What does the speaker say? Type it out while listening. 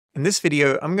In this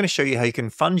video, I'm going to show you how you can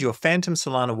fund your Phantom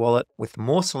Solana wallet with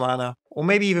more Solana or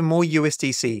maybe even more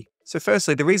USDC. So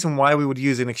firstly, the reason why we would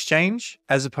use an exchange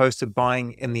as opposed to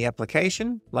buying in the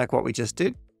application, like what we just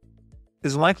did,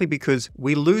 is likely because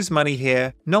we lose money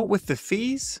here, not with the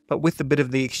fees, but with a bit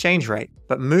of the exchange rate.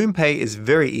 But MoonPay is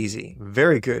very easy,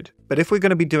 very good. But if we're going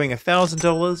to be doing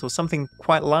 $1,000 or something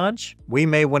quite large, we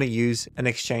may want to use an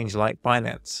exchange like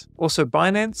Binance. Also,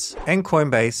 Binance and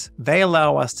Coinbase, they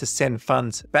allow us to send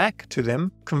funds back to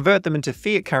them, convert them into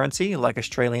fiat currency like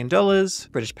Australian dollars,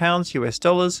 British pounds, US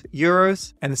dollars,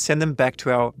 euros, and send them back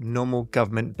to our normal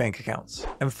government bank accounts.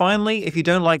 And finally, if you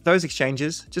don't like those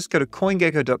exchanges, just go to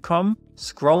Coingecko.com,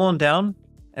 scroll on down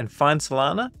and find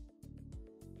Solana,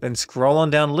 then scroll on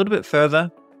down a little bit further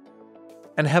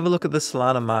and have a look at the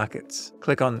Solana markets.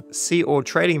 Click on See All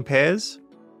Trading Pairs,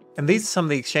 and these are some of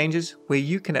the exchanges where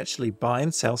you can actually buy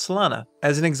and sell Solana.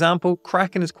 As an example,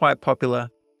 Kraken is quite popular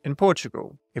in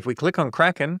Portugal. If we click on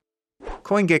Kraken,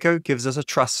 Coingecko gives us a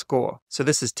trust score. So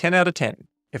this is 10 out of 10.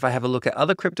 If I have a look at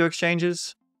other crypto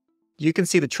exchanges, you can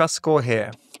see the trust score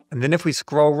here. And then if we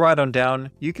scroll right on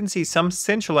down, you can see some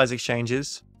centralized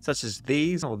exchanges, such as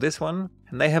these or this one,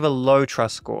 and they have a low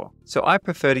trust score. So I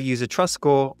prefer to use a trust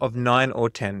score of 9 or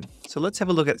 10. So let's have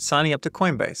a look at signing up to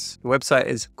Coinbase. The website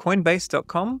is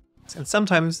coinbase.com, and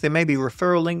sometimes there may be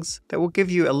referral links that will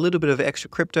give you a little bit of extra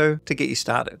crypto to get you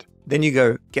started. Then you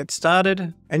go Get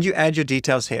Started, and you add your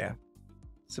details here.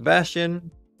 Sebastian,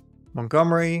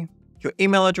 Montgomery, your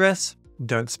email address,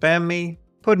 don't spam me,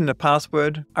 put in a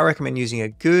password. I recommend using a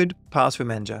good password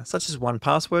manager, such as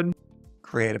 1Password,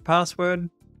 create a password,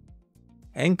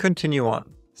 and continue on.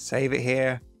 Save it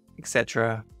here,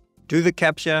 etc. Do the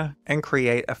captcha and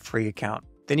create a free account.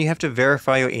 Then you have to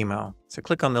verify your email. So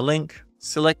click on the link,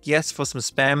 select yes for some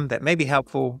spam that may be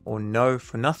helpful or no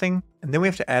for nothing. And then we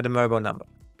have to add a mobile number.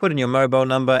 Put in your mobile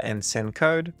number and send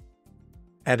code.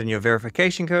 Add in your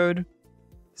verification code,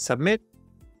 submit.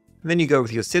 And then you go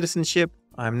with your citizenship.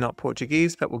 I'm not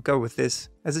Portuguese, but we'll go with this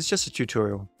as it's just a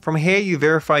tutorial. From here, you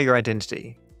verify your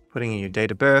identity, putting in your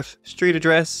date of birth, street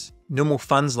address, normal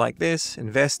funds like this,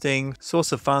 investing,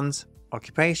 source of funds,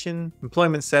 occupation,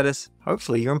 employment status,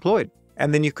 hopefully you're employed.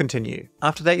 And then you continue.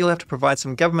 After that, you'll have to provide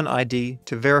some government ID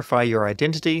to verify your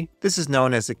identity. This is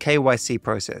known as the KYC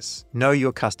process, Know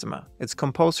Your Customer. It's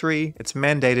compulsory, it's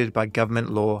mandated by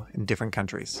government law in different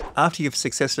countries. After you've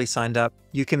successfully signed up,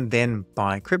 you can then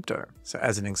buy crypto. So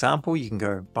as an example, you can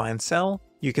go buy and sell.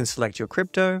 You can select your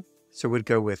crypto. So we'd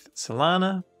go with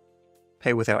Solana,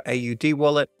 pay with our AUD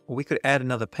wallet, or we could add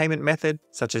another payment method,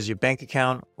 such as your bank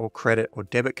account or credit or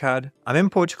debit card. I'm in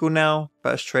Portugal now,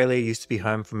 but Australia used to be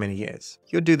home for many years.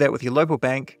 You'll do that with your local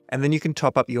bank, and then you can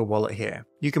top up your wallet here.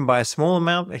 You can buy a small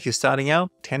amount if you're starting out,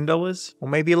 $10, or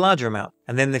maybe a larger amount.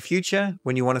 And then in the future,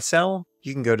 when you want to sell,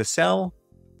 you can go to sell.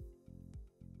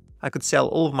 I could sell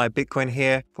all of my Bitcoin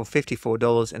here for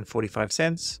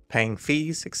 $54.45, paying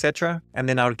fees, etc. And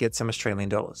then I would get some Australian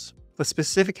dollars. For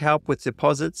specific help with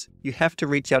deposits, you have to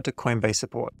reach out to Coinbase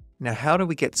support. Now, how do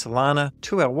we get Solana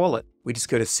to our wallet? We just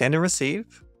go to send and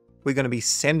receive. We're going to be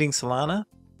sending Solana.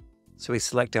 So we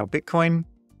select our Bitcoin and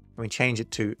we change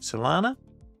it to Solana.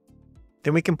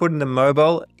 Then we can put in the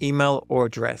mobile, email, or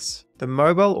address. The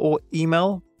mobile or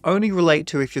email only relate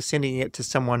to if you're sending it to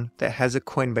someone that has a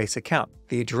Coinbase account.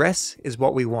 The address is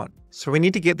what we want. So we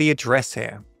need to get the address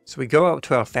here. So we go up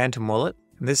to our Phantom wallet,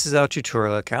 and this is our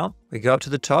tutorial account. We go up to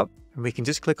the top, and we can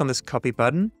just click on this copy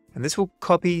button, and this will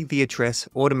copy the address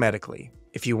automatically.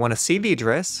 If you want to see the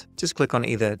address, just click on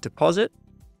either deposit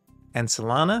and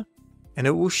Solana, and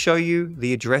it will show you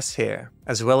the address here,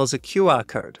 as well as a QR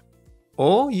code.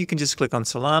 Or you can just click on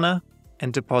Solana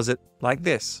and deposit like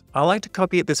this. I like to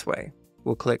copy it this way.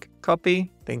 We'll click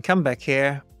copy, then come back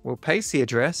here, we'll paste the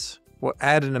address, we'll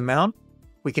add an amount.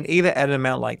 We can either add an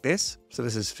amount like this, so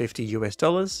this is $50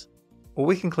 US, or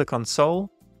we can click on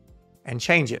Sol and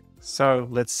change it. So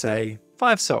let's say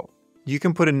 5 Sol. You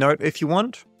can put a note if you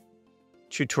want,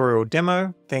 tutorial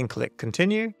demo, then click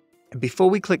continue. And before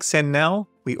we click send now,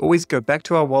 we always go back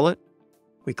to our wallet,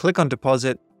 we click on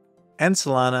deposit and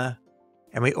Solana,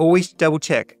 and we always double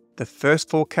check the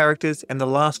first 4 characters and the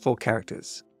last 4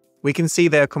 characters. We can see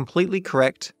they're completely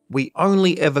correct. We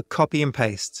only ever copy and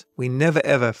paste. We never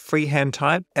ever freehand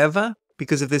type, ever.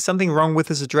 Because if there's something wrong with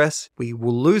this address, we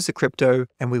will lose the crypto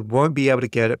and we won't be able to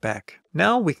get it back.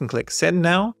 Now we can click send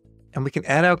now, and we can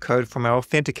add our code from our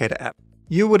authenticator app.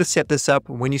 You would have set this up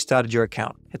when you started your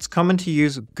account. It's common to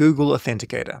use Google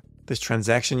Authenticator. This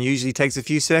transaction usually takes a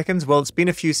few seconds. Well, it's been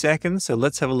a few seconds, so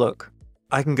let's have a look.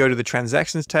 I can go to the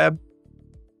transactions tab,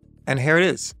 and here it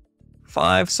is,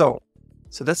 5 Sol.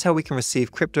 So that's how we can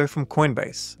receive crypto from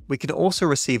Coinbase. We can also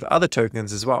receive other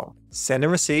tokens as well. Send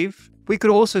and receive. We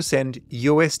could also send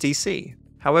USDC.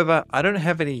 However, I don't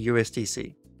have any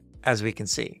USDC, as we can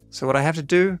see. So what I have to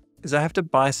do is I have to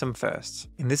buy some first.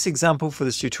 In this example for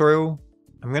this tutorial,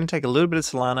 I'm going to take a little bit of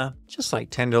Solana, just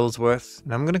like $10 worth,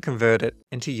 and I'm going to convert it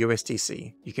into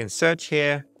USDC. You can search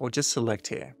here or just select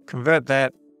here. Convert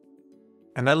that,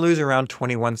 and I lose around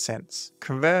 21 cents.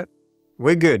 Convert,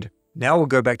 we're good. Now we'll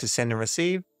go back to send and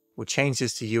receive. We'll change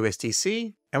this to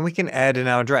USDC, and we can add in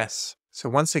our address. So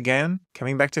once again,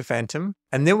 coming back to Phantom,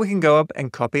 and then we can go up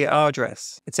and copy our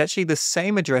address. It's actually the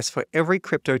same address for every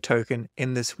crypto token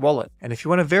in this wallet. And if you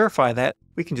want to verify that,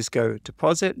 we can just go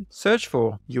deposit, search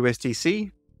for USDC,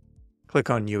 click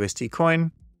on USD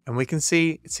coin, and we can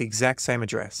see it's the exact same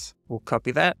address. We'll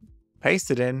copy that, paste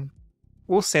it in,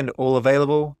 we'll send all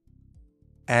available,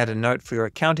 add a note for your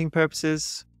accounting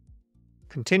purposes,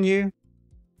 continue,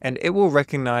 and it will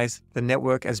recognize the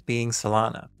network as being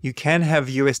Solana. You can have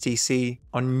USDC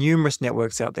on numerous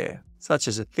networks out there, such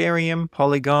as Ethereum,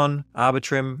 Polygon,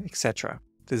 Arbitrum, etc.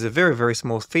 There's a very, very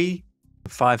small fee,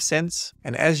 5 cents,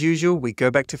 and as usual, we go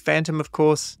back to Phantom, of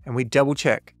course, and we double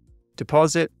check.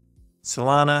 Deposit,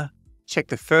 Solana, check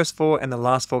the first 4 and the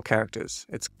last 4 characters.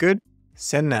 It's good,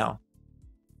 send now.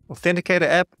 Authenticator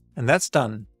app, and that's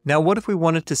done. Now what if we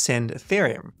wanted to send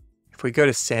Ethereum? If we go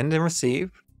to send and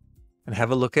receive, and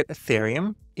have a look at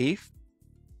Ethereum, ETH.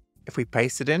 If we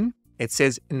paste it in, it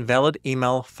says invalid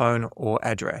email, phone, or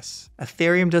address.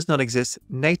 Ethereum does not exist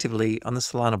natively on the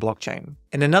Solana blockchain.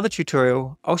 In another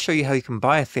tutorial, I'll show you how you can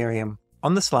buy Ethereum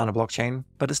on the Solana blockchain,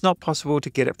 but it's not possible to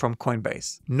get it from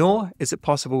Coinbase, nor is it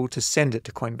possible to send it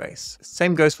to Coinbase.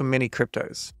 Same goes for many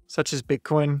cryptos, such as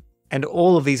Bitcoin, and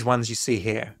all of these ones you see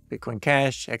here, Bitcoin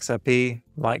Cash, XRP,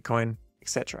 Litecoin,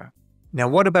 etc. Now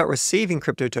what about receiving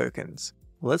crypto tokens?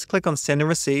 Well, let's click on send and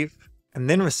receive, and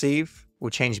then receive. We'll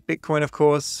change Bitcoin, of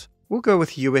course. We'll go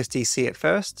with USDC at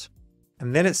first.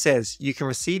 And then it says you can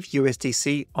receive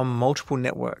USDC on multiple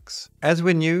networks. As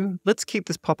we're new, let's keep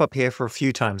this pop up here for a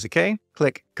few times, okay?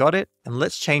 Click got it, and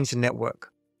let's change the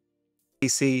network.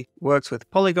 USDC works with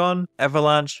Polygon,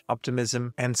 Avalanche,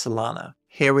 Optimism, and Solana.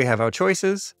 Here we have our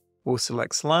choices. We'll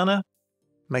select Solana.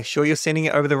 Make sure you're sending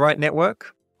it over the right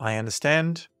network. I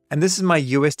understand. And this is my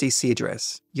USDC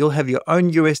address. You'll have your own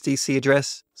USDC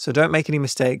address, so don't make any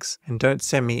mistakes and don't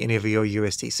send me any of your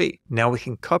USDC. Now we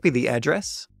can copy the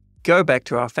address, go back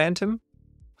to our Phantom,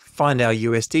 find our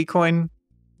USD coin,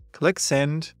 click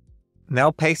send, now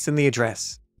paste in the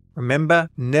address. Remember,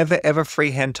 never ever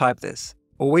freehand type this.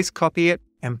 Always copy it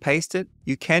and paste it.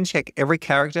 You can check every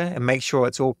character and make sure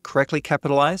it's all correctly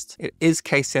capitalized. It is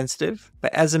case sensitive,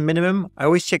 but as a minimum, I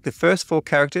always check the first 4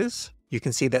 characters. You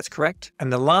can see that's correct.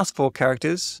 And the last 4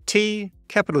 characters, T,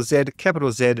 capital Z,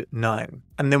 9.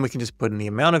 And then we can just put in the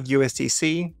amount of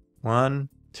USDC, 1,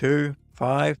 2,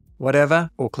 5, whatever,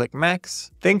 or click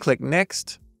max, then click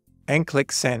next, and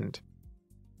click send.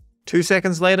 2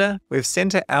 seconds later, we've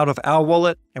sent it out of our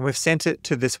wallet and we've sent it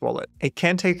to this wallet. It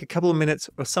can take a couple of minutes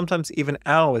or sometimes even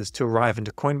hours to arrive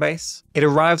into Coinbase. It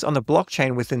arrives on the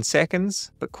blockchain within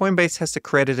seconds, but Coinbase has to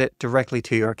credit it directly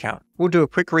to your account. We'll do a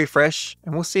quick refresh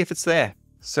and we'll see if it's there.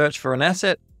 Search for an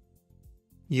asset,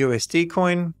 USD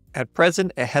coin. At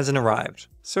present, it hasn't arrived,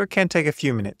 so it can take a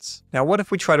few minutes. Now, what if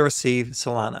we try to receive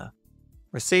Solana?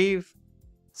 Receive,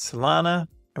 Solana,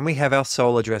 and we have our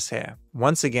Sol address here.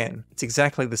 Once again, it's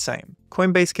exactly the same.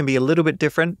 Coinbase can be a little bit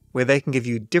different, where they can give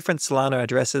you different Solana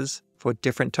addresses for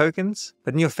different tokens,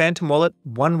 but in your Phantom wallet,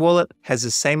 one wallet has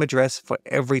the same address for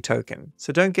every token.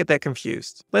 So don't get that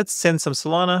confused. Let's send some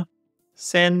Solana,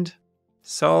 send,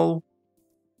 Sol,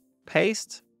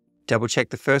 paste, double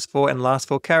check the first 4 and last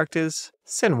 4 characters,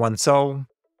 send 1 Sol,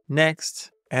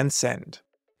 next, and send.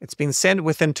 It's been sent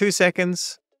within 2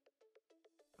 seconds.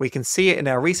 We can see it in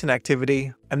our recent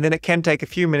activity, and then it can take a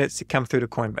few minutes to come through to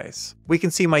Coinbase. We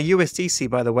can see my USDC,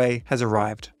 by the way, has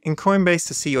arrived. In Coinbase,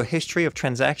 to see your history of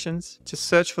transactions, just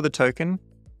search for the token.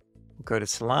 We'll go to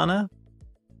Solana,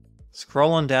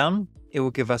 scroll on down. It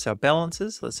will give us our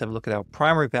balances. Let's have a look at our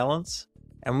primary balance.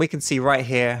 And we can see right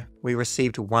here, we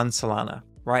received 1 Solana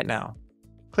right now.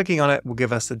 Clicking on it will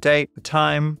give us the date, the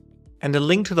time, and a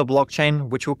link to the blockchain,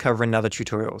 which we'll cover in other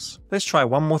tutorials. Let's try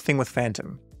one more thing with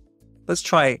Phantom. Let's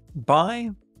try buy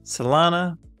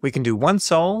Solana. We can do 1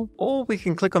 Sol, or we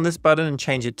can click on this button and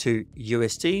change it to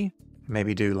USD.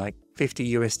 Maybe do like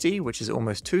 50 USD, which is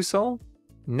almost 2 Sol.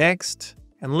 Next,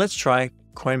 and let's try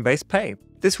Coinbase Pay.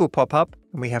 This will pop up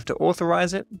and we have to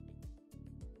authorize it.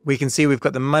 We can see we've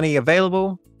got the money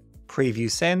available.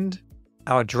 Preview send.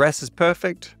 Our address is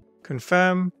perfect.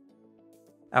 Confirm.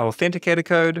 Our authenticator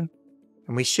code. And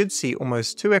and we should see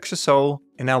almost 2 extra Sol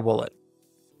in our wallet.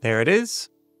 There it is.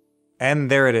 And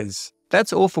there it is.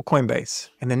 That's all for Coinbase.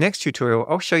 In the next tutorial,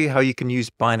 I'll show you how you can use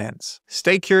Binance.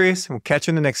 Stay curious and we'll catch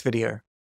you in the next video.